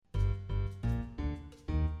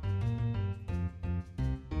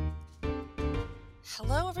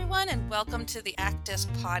Hello, everyone, and welcome to the Actus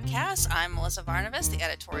podcast. I'm Melissa Varnavas, the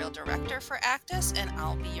editorial director for Actus, and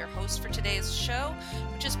I'll be your host for today's show,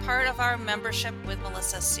 which is part of our Membership with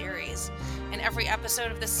Melissa series. In every episode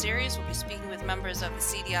of this series, we'll be speaking with members of the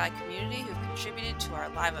CDI community who've contributed to our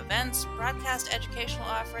live events, broadcast educational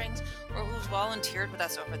offerings, or who've volunteered with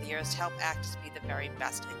us over the years to help Actus be the very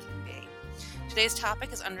best it can be. Today's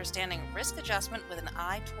topic is understanding risk adjustment with an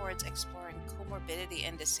eye towards exploring comorbidity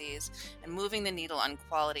indices and moving the needle on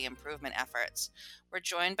quality improvement efforts. We're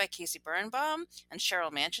joined by Casey Birnbaum and Cheryl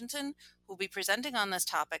Manchinton, who will be presenting on this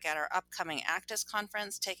topic at our upcoming Actus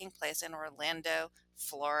conference taking place in Orlando,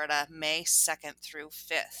 Florida, May 2nd through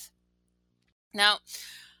 5th. Now,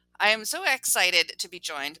 I am so excited to be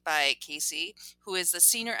joined by Casey, who is the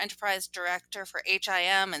Senior Enterprise Director for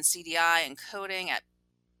HIM and CDI and Coding at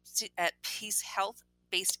Peace Health,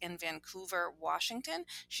 based in Vancouver, Washington.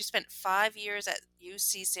 She spent 5 years at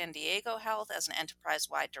UC San Diego Health as an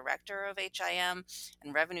enterprise-wide director of HIM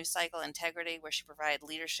and revenue cycle integrity, where she provided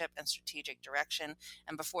leadership and strategic direction.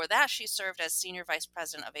 And before that, she served as senior vice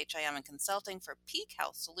president of HIM and consulting for Peak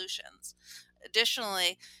Health Solutions.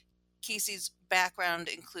 Additionally, Casey's background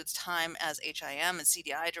includes time as HIM and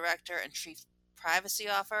CDI director and chief privacy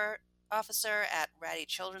officer at Rady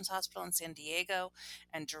Children's Hospital in San Diego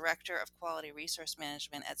and Director of Quality Resource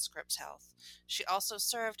Management at Scripps Health. She also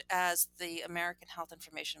served as the American Health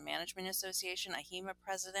Information Management Association AHIMA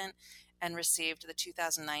president and received the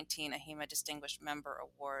 2019 AHIMA Distinguished Member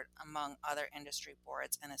Award, among other industry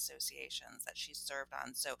boards and associations that she served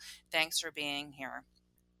on. So thanks for being here.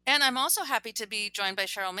 And I'm also happy to be joined by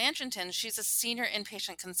Cheryl Manchinton. She's a senior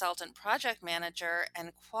inpatient consultant project manager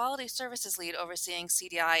and quality services lead overseeing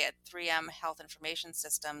CDI at 3M Health Information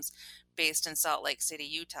Systems based in Salt Lake City,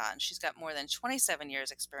 Utah. And she's got more than 27 years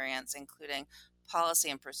experience, including policy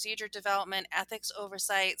and procedure development, ethics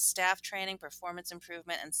oversight, staff training, performance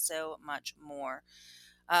improvement, and so much more.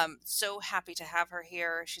 So happy to have her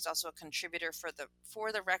here. She's also a contributor for the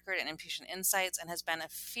Record and Inpatient Insights and has been a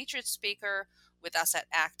featured speaker with us at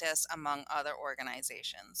Actus, among other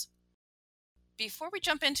organizations. Before we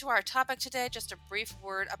jump into our topic today, just a brief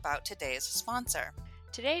word about today's sponsor.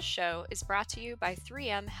 Today's show is brought to you by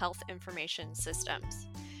 3M Health Information Systems.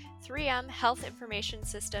 3M Health Information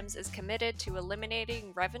Systems is committed to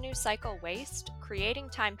eliminating revenue cycle waste, creating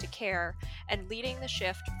time to care, and leading the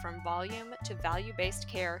shift from volume to value-based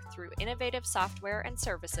care through innovative software and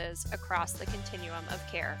services across the continuum of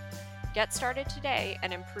care. Get started today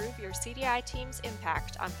and improve your CDI team's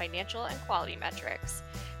impact on financial and quality metrics.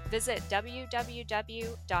 Visit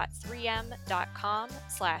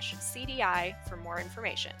www.3m.com/CDI for more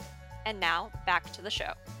information. And now, back to the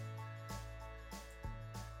show.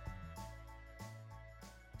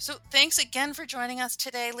 So thanks again for joining us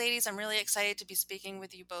today, ladies. I'm really excited to be speaking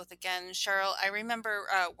with you both again. Cheryl, I remember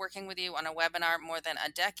working with you on a webinar more than a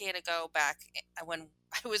decade ago, back when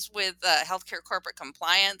I was with Healthcare Corporate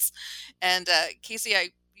Compliance. And Casey,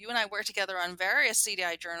 you and I worked together on various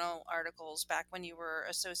CDI journal articles back when you were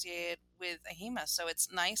associated with AHIMA. So it's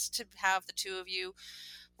nice to have the two of you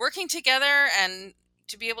working together and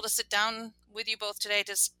to be able to sit down with you both today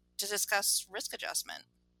to discuss risk adjustment.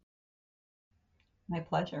 My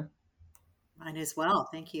pleasure. Mine as well.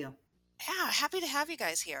 Thank you. Yeah, happy to have you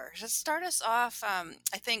guys here. To start us off,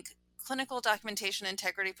 I think clinical documentation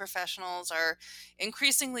integrity professionals are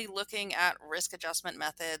increasingly looking at risk adjustment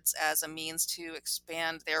methods as a means to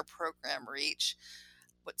expand their program reach.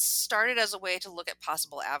 What started as a way to look at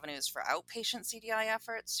possible avenues for outpatient CDI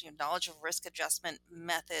efforts, knowledge of risk adjustment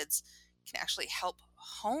methods can actually help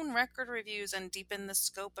hone record reviews and deepen the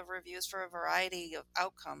scope of reviews for a variety of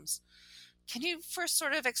outcomes. Can you first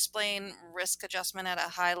sort of explain risk adjustment at a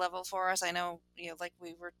high level for us? I know, like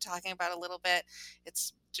we were talking about a little bit,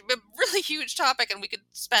 it's a really huge topic and we could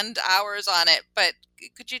spend hours on it, but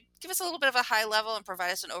could you give us a little bit of a high level and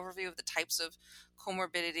provide us an overview of the types of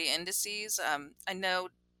comorbidity indices? I know,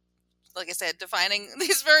 like I said, defining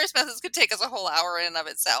these various methods could take us a whole hour in and of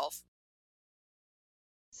itself.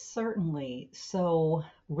 Certainly. So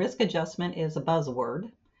risk adjustment is a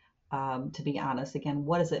buzzword. To be honest, again,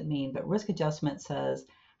 what does it mean? But risk adjustment says,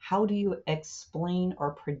 how do you explain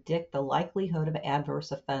or predict the likelihood of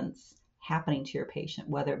adverse events happening to your patient,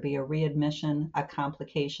 whether it be a readmission, a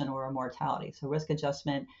complication, or a mortality? So risk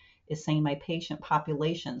adjustment is saying my patient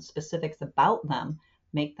population, specifics about them,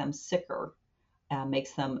 make them sicker,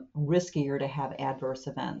 makes them riskier to have adverse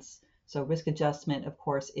events. So risk adjustment, of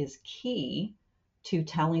course, is key to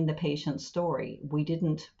telling the patient's story. We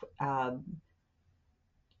didn't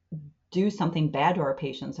do something bad to our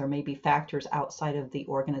patients. There may be factors outside of the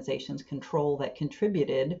organization's control that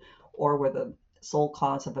contributed or were the sole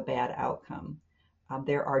cause of a bad outcome.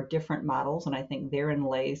 There are different models, and I think therein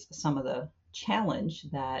lays some of the challenge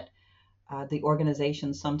that the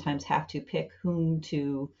organizations sometimes have to pick whom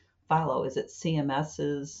to follow. Is it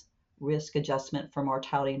CMS's risk adjustment for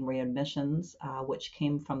mortality and readmissions, which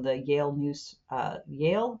came from the Yale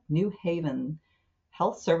New Haven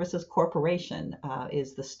Health Services Corporation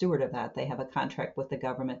is the steward of that. They have a contract with the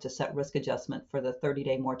government to set risk adjustment for the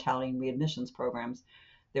 30-day mortality and readmissions programs.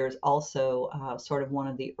 There's also sort of one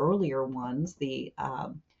of the earlier ones, the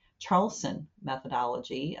Charlson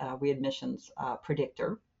methodology, readmissions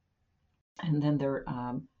predictor. And then there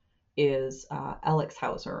is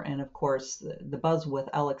Elixhauser. And of course, the buzz with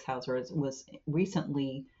Elixhauser was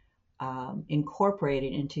recently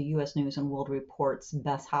incorporated into U.S. News and World Report's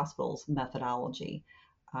Best Hospitals methodology.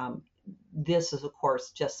 Um, this is, of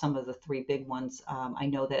course, just some of the three big ones. I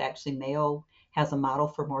know that actually Mayo has a model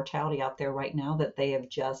for mortality out there right now that they have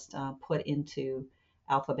just put into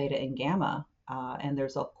Alpha, Beta, and Gamma. And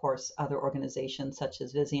there's, of course, other organizations such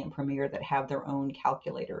as Vizient Premier that have their own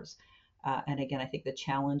calculators. And again, I think the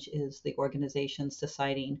challenge is the organizations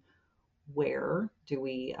deciding where do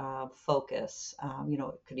we focus. It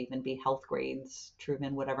could even be health grades,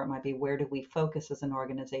 Truman, whatever it might be. Where do we focus as an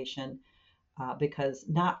organization? Because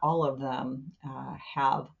not all of them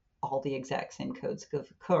have all the exact same codes. Of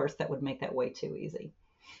course, that would make that way too easy.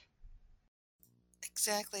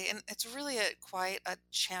 Exactly. And it's really quite a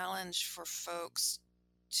challenge for folks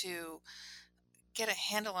to get a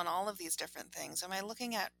handle on all of these different things. Am I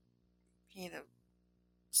looking at,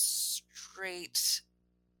 straight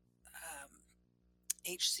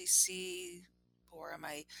HCC, or am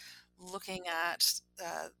I looking at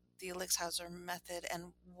the Elixhauser method,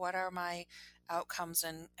 and what are my outcomes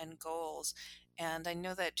and goals? And I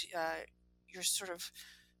know that you're sort of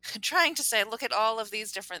trying to say, look at all of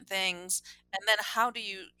these different things, and then how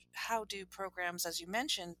do programs, as you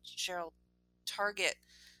mentioned, Cheryl, target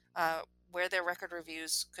where their record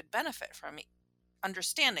reviews could benefit from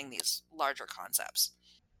understanding these larger concepts?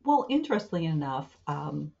 Well, interestingly enough,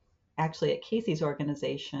 actually at Casey's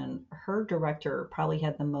organization, her director probably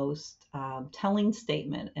had the most telling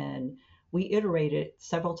statement, and we iterated it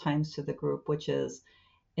several times to the group, which is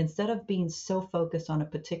instead of being so focused on a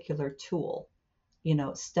particular tool,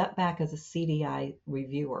 step back as a CDI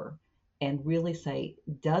reviewer and really say,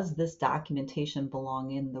 does this documentation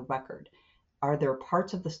belong in the record? Are there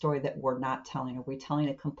parts of the story that we're not telling? Are we telling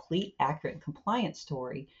a complete, accurate, and compliant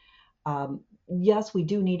story? Yes, we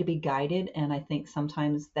do need to be guided. And I think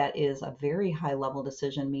sometimes that is a very high level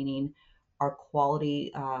decision, meaning our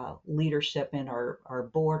quality leadership and our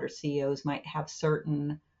board or CEOs might have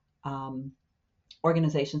certain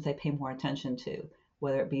organizations they pay more attention to,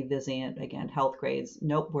 whether it be Vizient, again, health grades.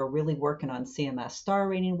 Nope, we're really working on CMS star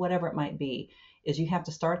rating, whatever it might be, is you have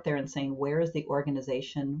to start there and saying, where is the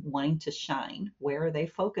organization wanting to shine? Where are they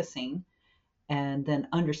focusing? And then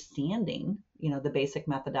understanding, the basic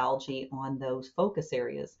methodology on those focus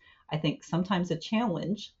areas. I think sometimes a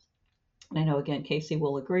challenge, and I know, again, Casey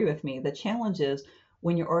will agree with me, the challenge is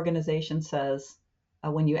when your organization says,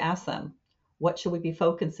 when you ask them, what should we be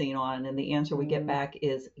focusing on? And the answer we get back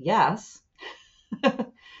is yes.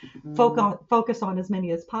 Focus on as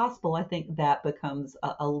many as possible. I think that becomes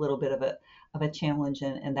a little bit of a challenge,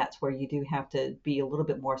 and that's where you do have to be a little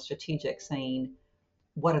bit more strategic, saying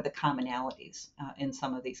what are the commonalities in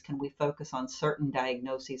some of these? Can we focus on certain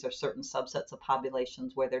diagnoses or certain subsets of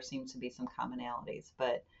populations where there seems to be some commonalities?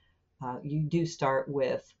 But you do start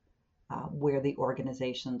with where the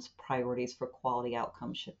organization's priorities for quality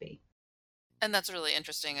outcomes should be. And that's really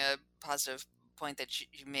interesting. A positive point that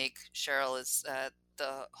you make, Cheryl, is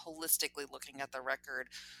the holistically looking at the record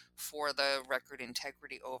for the record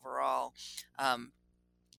integrity overall,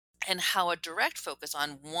 and how a direct focus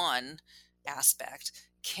on one aspect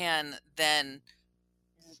can then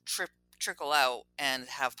trickle out and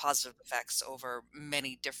have positive effects over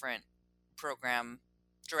many different program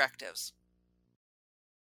directives.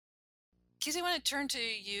 Casey, I want to turn to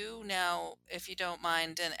you now, if you don't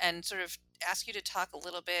mind, and sort of ask you to talk a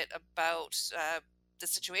little bit about the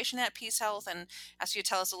situation at Peace Health, and ask you to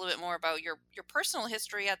tell us a little bit more about your personal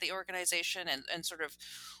history at the organization, and sort of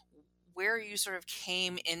where you sort of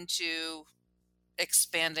came into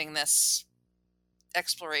expanding this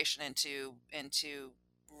exploration into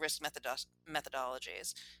risk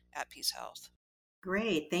methodologies at Peace Health.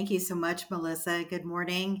 Great. Thank you so much, Melissa. Good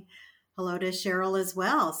morning. Hello to Cheryl as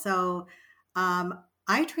well. So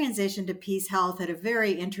I transitioned to Peace Health at a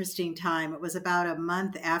very interesting time. It was about a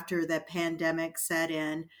month after the pandemic set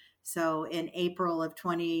in, so in April of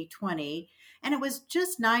 2020. And it was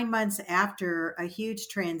just 9 months after a huge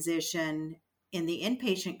transition in the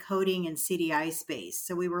inpatient coding and CDI space.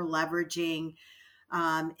 So we were leveraging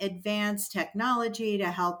advanced technology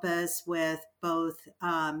to help us with both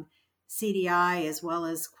CDI as well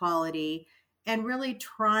as quality, and really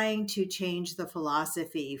trying to change the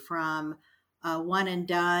philosophy from one and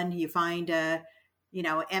done. You find a,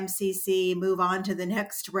 MCC, move on to the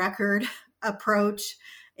next record approach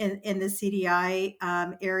in the CDI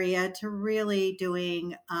area, to really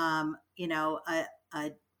doing, a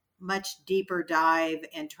much deeper dive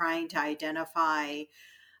and trying to identify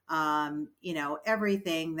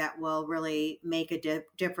everything that will really make a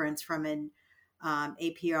difference from an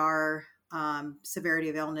APR, severity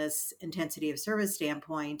of illness, intensity of service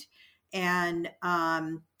standpoint. And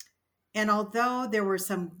although there were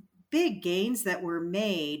some big gains that were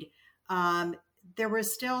made, there were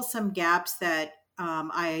still some gaps that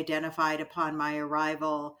I identified upon my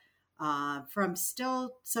arrival, from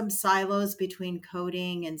still some silos between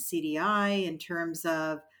coding and CDI in terms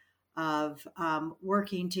of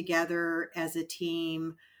working together as a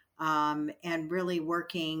team, and really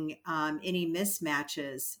working any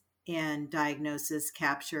mismatches in diagnosis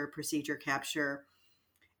capture, procedure capture,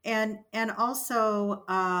 and also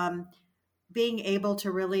being able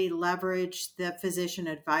to really leverage the physician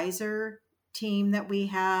advisor team that we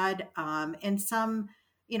had, and some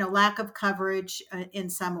lack of coverage in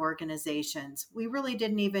some organizations. We really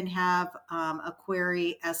didn't even have a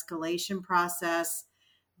query escalation process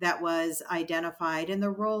that was identified, and the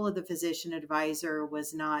role of the physician advisor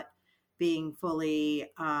was not being fully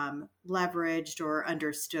leveraged or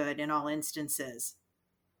understood in all instances.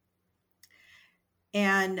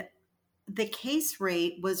 And the case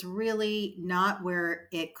rate was really not where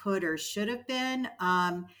it could or should have been,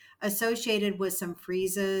 associated with some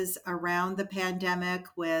freezes around the pandemic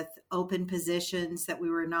with open positions that we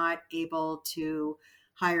were not able to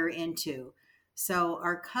hire into. So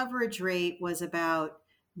our coverage rate was about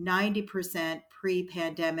 90%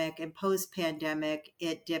 pre-pandemic, and post-pandemic,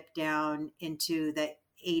 it dipped down into the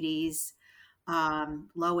 80s,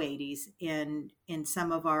 low 80s in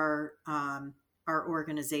some of our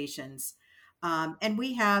organizations. And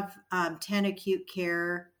we have 10 acute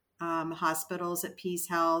care hospitals at Peace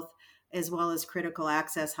Health, as well as critical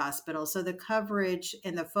access hospitals. So the coverage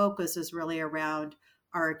and the focus is really around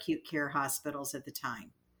our acute care hospitals at the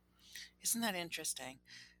time. Isn't that interesting?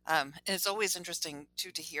 And it's always interesting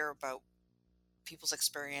too to hear about people's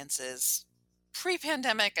experiences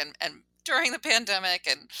pre-pandemic and during the pandemic,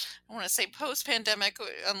 and I want to say post-pandemic,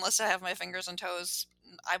 unless I have my fingers and toes,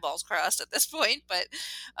 eyeballs crossed at this point. But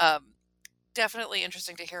definitely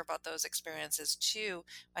interesting to hear about those experiences too.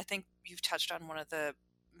 I think you've touched on one of the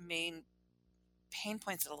main pain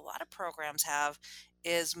points that a lot of programs have,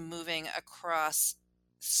 is moving across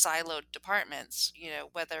siloed departments,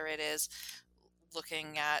 whether it is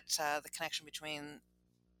looking at the connection between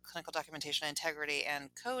clinical documentation integrity and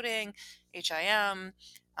coding, HIM,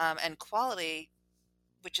 and quality,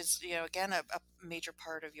 which is, again, a major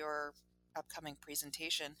part of your upcoming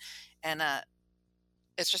presentation. And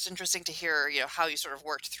it's just interesting to hear, how you sort of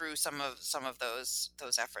worked through some of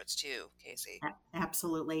those efforts too, Casey.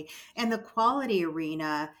 Absolutely. And the quality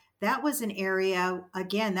arena, that was an area,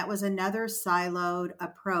 again, that was another siloed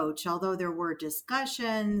approach. Although there were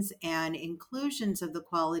discussions and inclusions of the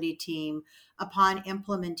quality team upon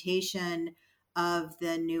implementation of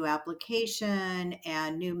the new application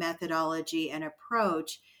and new methodology and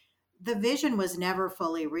approach, the vision was never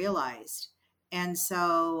fully realized. And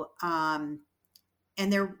so, and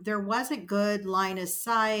there wasn't good line of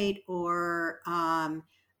sight or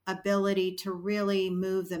ability to really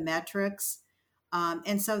move the metrics.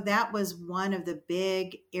 And so that was one of the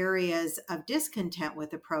big areas of discontent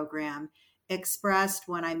with the program, expressed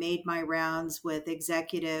when I made my rounds with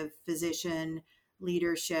executive physician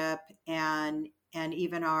leadership and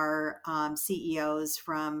even our CEOs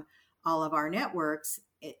from all of our networks.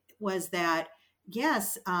 It was that,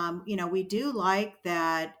 yes, we do like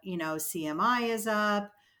that, CMI is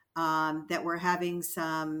up, that we're having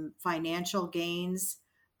some financial gains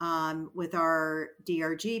with our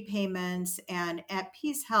DRG payments, and at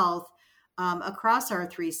Peace Health, across our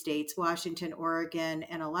 3 states, Washington, Oregon,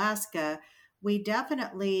 and Alaska, we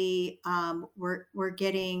definitely we're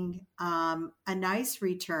getting a nice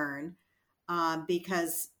return,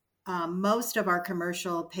 because most of our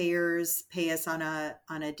commercial payers pay us on a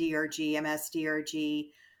DRG, MSDRG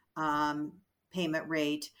payment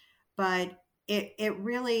rate, but it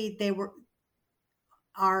really,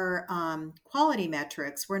 our quality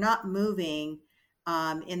metrics were not moving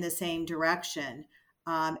in the same direction.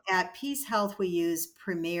 At Peace Health, we use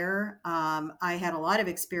Premier. I had a lot of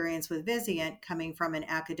experience with Vizient coming from an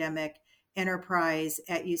academic enterprise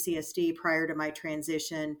at UCSD prior to my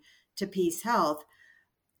transition to Peace Health.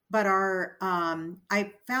 but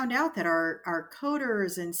I found out that our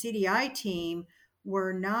coders and CDI team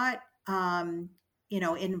were not,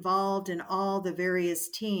 involved in all the various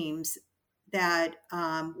teams that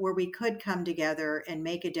where we could come together and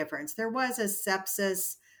make a difference. There was a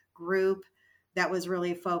sepsis group that was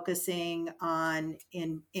really focusing on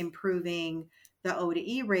improving the O to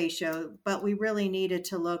E ratio, but we really needed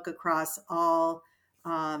to look across all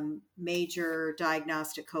major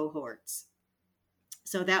diagnostic cohorts.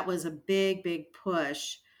 So that was a big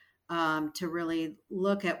push to really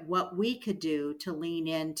look at what we could do to lean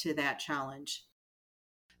into that challenge.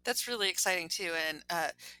 That's really exciting too. And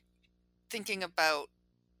thinking about,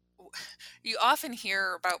 you often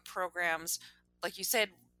hear about programs, like you said,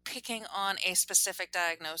 picking on a specific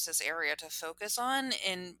diagnosis area to focus on,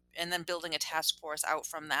 and then building a task force out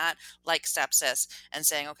from that, like sepsis, and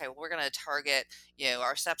saying, okay, well, we're going to target,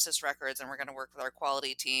 our sepsis records, and we're going to work with our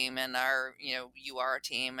quality team and our, UR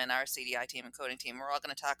team and our CDI team and coding team. We're all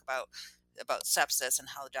going to talk about sepsis and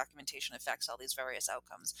how the documentation affects all these various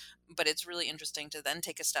outcomes. But it's really interesting to then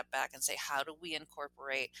take a step back and say, how do we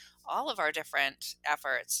incorporate all of our different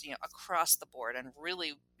efforts, across the board, and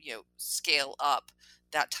really, scale up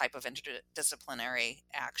that type of interdisciplinary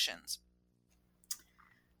actions.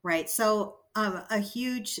 Right. So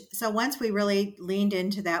so once we really leaned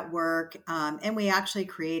into that work, and we actually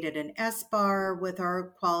created an SBAR with our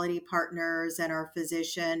quality partners and our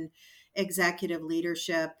physician executive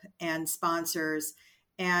leadership and sponsors,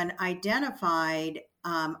 and identified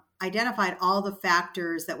all the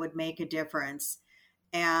factors that would make a difference.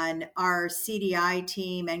 And our CDI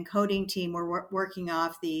team and coding team were working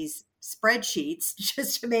off these spreadsheets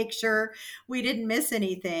just to make sure we didn't miss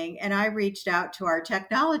anything. And I reached out to our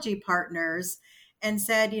technology partners and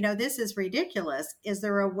said, this is ridiculous. Is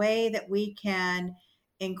there a way that we can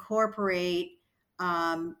incorporate,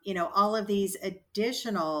 all of these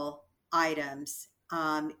additional items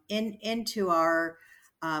into our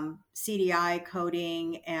CDI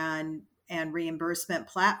coding and reimbursement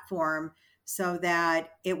platform, so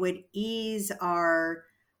that it would ease our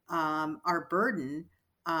burden,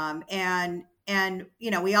 and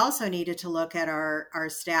we also needed to look at our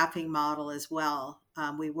staffing model as well.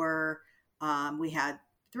 We had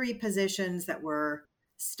 3 positions that were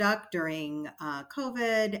stuck during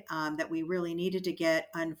COVID, that we really needed to get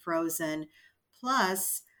unfrozen.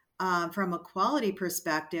 Plus, from a quality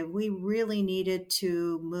perspective, we really needed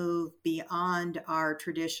to move beyond our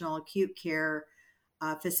traditional acute care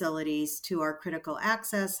facilities to our critical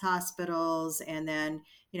access hospitals. And then,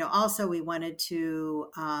 also we wanted to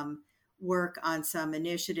work on some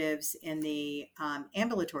initiatives in the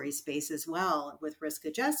ambulatory space as well with risk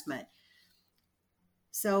adjustment.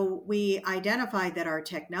 So we identified that our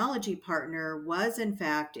technology partner was in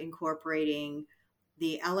fact incorporating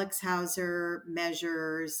the Elixhauser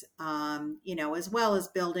measures, as well as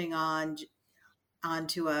building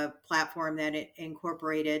onto a platform that it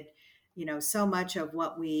incorporated so much of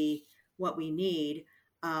what we need.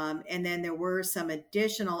 And then there were some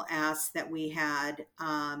additional asks that we had,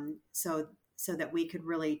 so that we could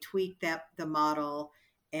really tweak the model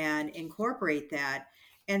and incorporate that.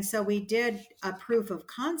 And so we did a proof of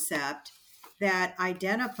concept that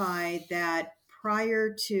identified that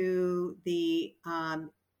prior to the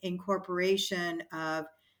incorporation of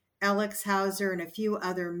Elixhauser and a few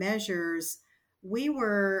other measures, we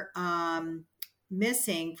were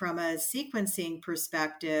missing, from a sequencing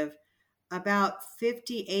perspective, about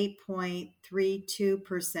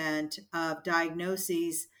 58.32% of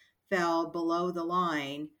diagnoses fell below the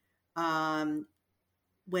line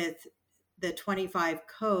with the 25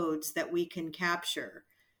 codes that we can capture.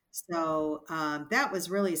 So that was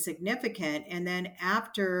really significant. And then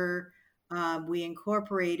after we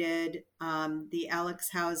incorporated the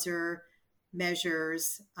Elixhauser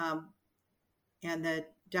measures and the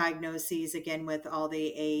diagnoses, again with all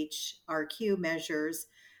the HRQ measures,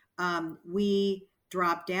 we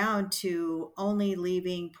dropped down to only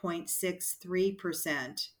leaving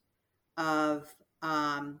 0.63% of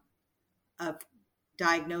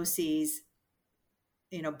diagnoses,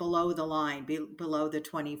 below the line, below the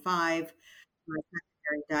 25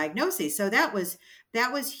 secondary diagnoses. So that was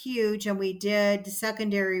huge, and we did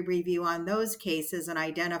secondary review on those cases and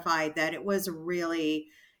identified that it was really,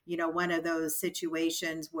 one of those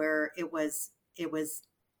situations where it was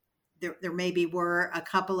there maybe were a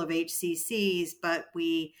couple of HCCs, but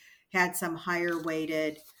we had some higher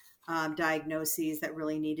weighted diagnoses that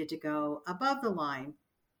really needed to go above the line.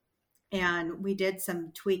 And we did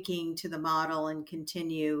some tweaking to the model and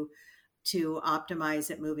continue to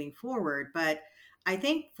optimize it moving forward. But I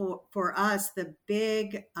think for us, the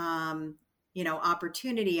big,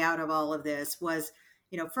 opportunity out of all of this was,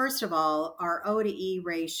 first of all, our O to E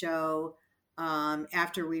ratio,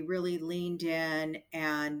 after we really leaned in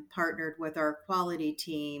and partnered with our quality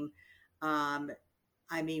team, um,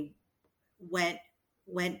 I mean, went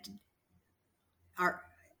went our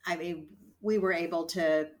I mean, we were able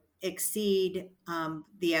to exceed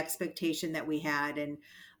the expectation that we had. And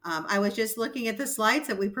I was just looking at the slides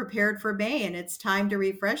that we prepared for May, and it's time to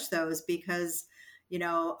refresh those because,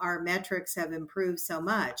 our metrics have improved so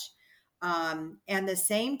much. And the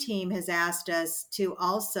same team has asked us to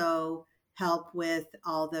also help with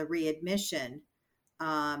all the readmission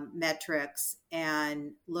metrics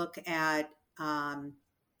and look at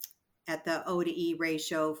the O to E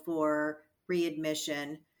ratio for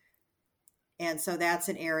readmission. And so that's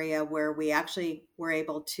an area where we actually were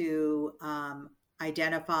able to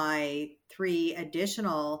identify three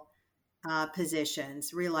additional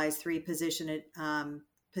positions, realize three positions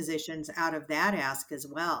out of that ask as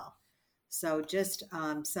well. So just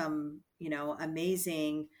some,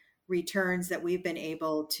 amazing returns that we've been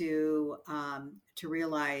able to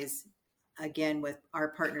realize again with our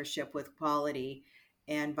partnership with quality,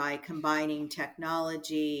 and by combining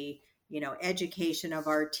technology, education of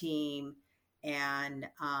our team, and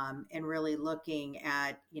really looking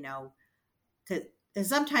at, because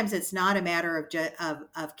sometimes it's not a matter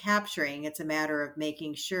of capturing, it's a matter of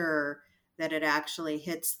making sure that it actually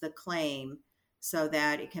hits the claim so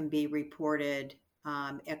that it can be reported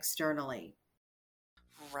externally.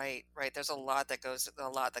 Right, right. There's a lot that goes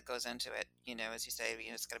into it. As you say,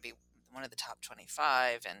 it's got to be one of the top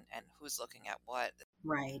 25, and who's looking at what.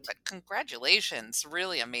 Right. But congratulations,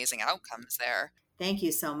 really amazing outcomes there. Thank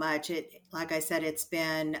you so much. Like I said, it's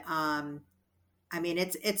been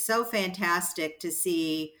it's so fantastic to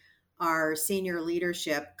see our senior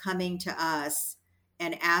leadership coming to us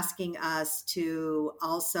and asking us to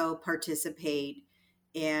also participate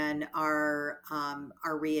in our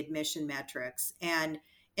readmission metrics. And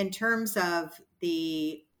in terms of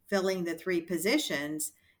the filling the three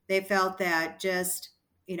positions, they felt that just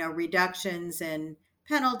reductions in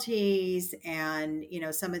penalties and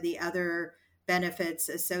some of the other benefits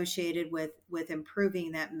associated with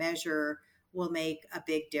improving that measure will make a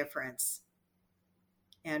big difference,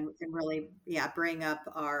 and really, yeah, bring up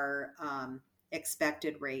our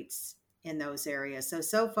expected rates in those areas.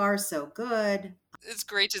 So far, so good. It's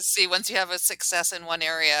great to see once you have a success in one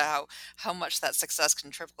area, how much that success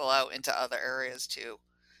can trickle out into other areas too.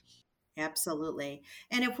 Absolutely.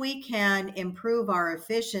 And if we can improve our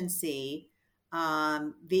efficiency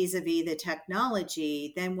vis-a-vis the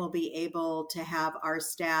technology, then we'll be able to have our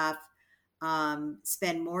staff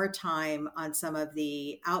spend more time on some of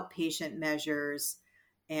the outpatient measures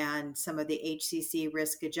and some of the HCC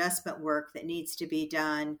risk adjustment work that needs to be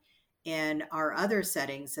done in our other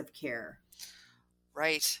settings of care.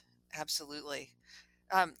 Right. Absolutely.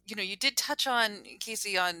 You did touch on,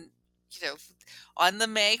 Casey, you know, on the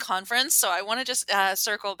May conference. So I want to just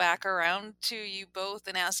circle back around to you both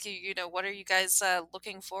and ask you, what are you guys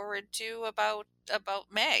looking forward to about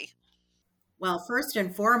May? Well, first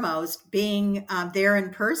and foremost, being there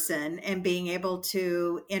in person and being able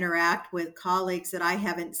to interact with colleagues that I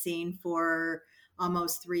haven't seen for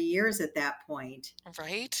almost 3 years at that point.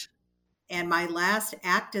 Right. And my last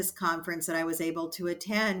ACTIS conference that I was able to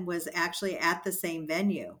attend was actually at the same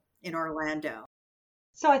venue in Orlando.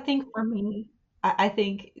 So I think for me, I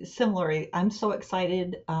think similarly, I'm so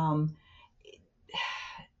excited.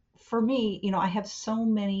 For me, I have so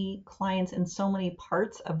many clients in so many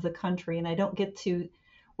parts of the country, and I don't get to,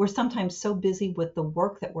 we're sometimes so busy with the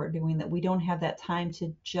work that we're doing that we don't have that time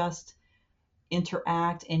to just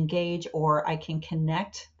interact, engage, or I can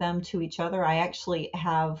connect them to each other. I actually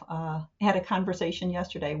have had a conversation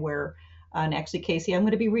yesterday where, and actually, Casey, I'm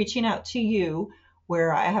going to be reaching out to you,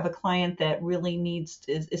 where I have a client that really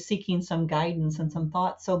is seeking some guidance and some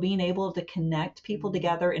thoughts. So being able to connect people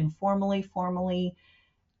together informally, formally,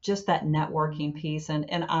 just that networking piece.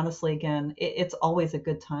 And honestly, again, it's always a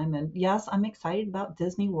good time. And yes, I'm excited about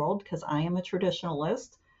Disney World because I am a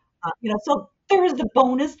traditionalist. So there is the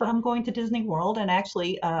bonus that I'm going to Disney World. And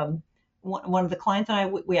actually, one of the clients and I,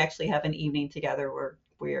 we actually have an evening together where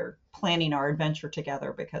we're planning our adventure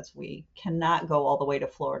together because we cannot go all the way to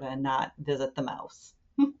Florida and not visit the mouse.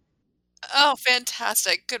 Oh,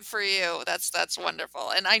 fantastic. Good for you. That's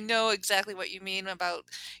wonderful. And I know exactly what you mean about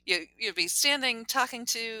you'll be standing talking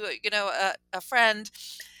to, a friend,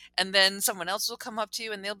 and then someone else will come up to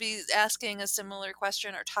you and they'll be asking a similar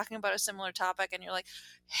question or talking about a similar topic, and you're like,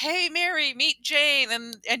 "Hey, Mary, meet Jane."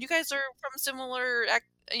 And you guys are from similar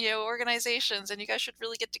organizations, and you guys should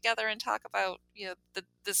really get together and talk about,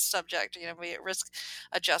 this subject, be it risk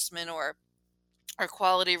adjustment or or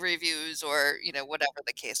quality reviews, or whatever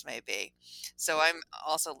the case may be. So I'm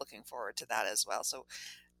also looking forward to that as well. So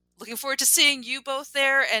looking forward to seeing you both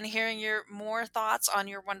there and hearing your more thoughts on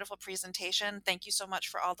your wonderful presentation. Thank you so much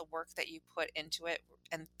for all the work that you put into it.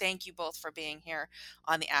 And thank you both for being here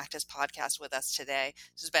on the Actis podcast with us today.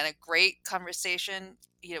 This has been a great conversation.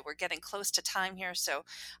 We're getting close to time here, so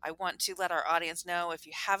I want to let our audience know, if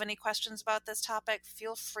you have any questions about this topic,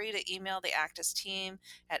 feel free to email the Actis team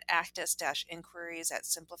at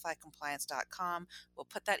actis-inquiries@simplifycompliance.com. We'll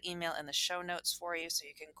put that email in the show notes for you so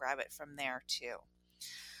you can grab it from there too.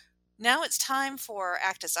 Now it's time for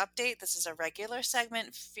Actis Update. This is a regular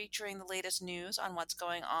segment featuring the latest news on what's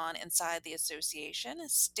going on inside the association,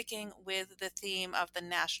 sticking with the theme of the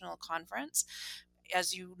national conference.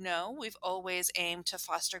 As you know, we've always aimed to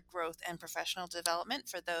foster growth and professional development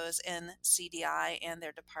for those in CDI and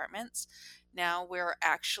their departments. Now we're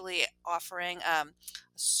actually offering a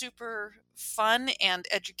super fun and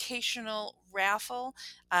educational raffle.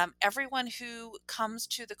 Everyone who comes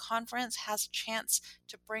to the conference has a chance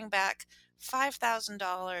to bring back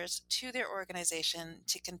 $5,000 to their organization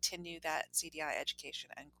to continue that CDI education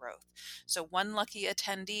and growth. So one lucky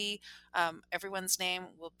attendee, everyone's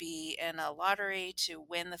name will be in a lottery to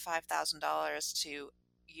win the $5,000 to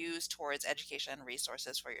use towards education and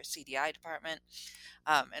resources for your CDI department.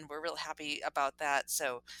 And we're real happy about that.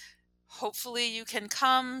 So hopefully you can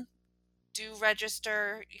come, do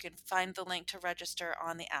register. You can find the link to register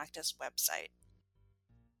on the Actis website.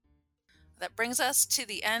 That brings us to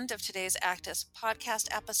the end of today's Actis podcast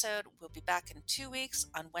episode. We'll be back in 2 weeks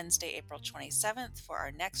on Wednesday, April 27th for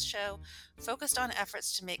our next show, focused on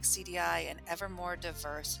efforts to make CDI an ever more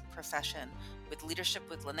diverse profession, with leadership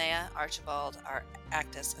with Linnea Archibald, our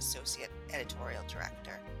Actis Associate Editorial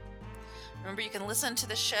Director. Remember, you can listen to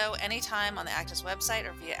the show anytime on the Actis website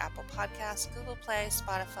or via Apple Podcasts, Google Play,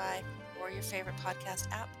 Spotify, or your favorite podcast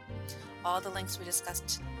app. All the links we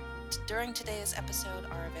discussed during today's episode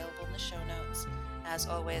are available in the show notes. As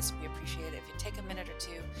always, we appreciate it if you take a minute or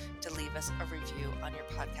two to leave us a review on your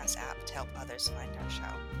podcast app to help others find our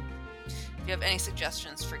show. If you have any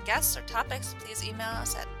suggestions for guests or topics, please email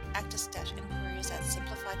us at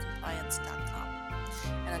actis-inquiries@simplifycompliance.com.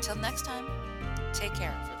 And until next time, take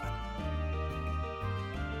care.